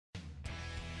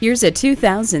Here's a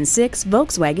 2006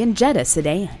 Volkswagen Jetta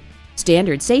sedan.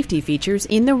 Standard safety features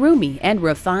in the roomy and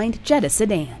refined Jetta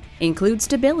sedan include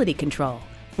stability control,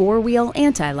 four-wheel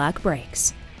anti-lock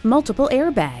brakes, multiple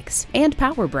airbags, and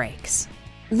power brakes.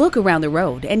 Look around the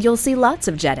road and you'll see lots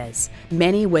of Jettas,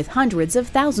 many with hundreds of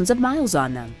thousands of miles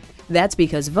on them. That's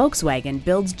because Volkswagen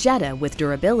builds Jetta with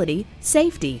durability,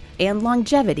 safety, and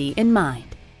longevity in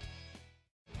mind.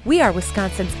 We are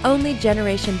Wisconsin's only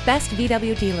generation best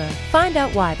VW dealer. Find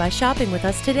out why by shopping with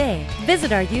us today.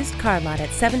 Visit our used car lot at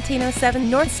 1707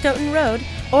 North Stoughton Road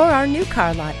or our new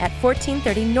car lot at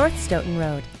 1430 North Stoughton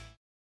Road.